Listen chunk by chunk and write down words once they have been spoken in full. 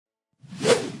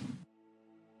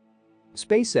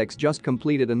SpaceX just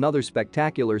completed another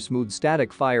spectacular smooth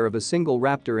static fire of a single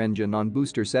Raptor engine on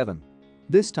Booster 7.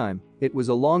 This time, it was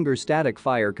a longer static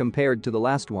fire compared to the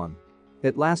last one.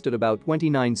 It lasted about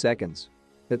 29 seconds.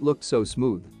 It looked so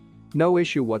smooth. No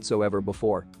issue whatsoever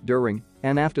before, during,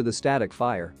 and after the static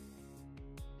fire.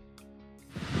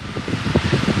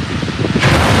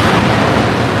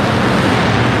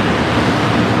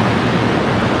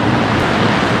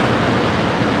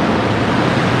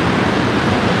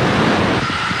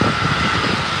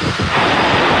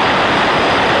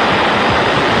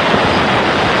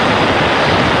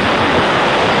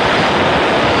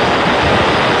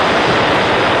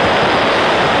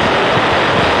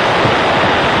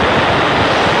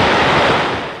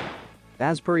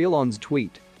 As per Elon's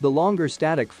tweet, the longer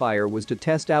static fire was to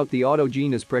test out the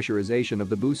autogenous pressurization of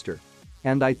the booster.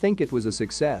 And I think it was a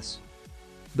success.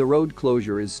 The road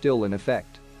closure is still in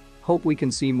effect. Hope we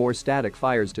can see more static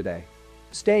fires today.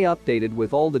 Stay updated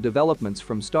with all the developments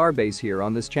from Starbase here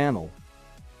on this channel.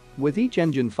 With each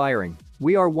engine firing,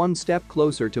 we are one step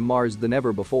closer to Mars than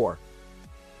ever before.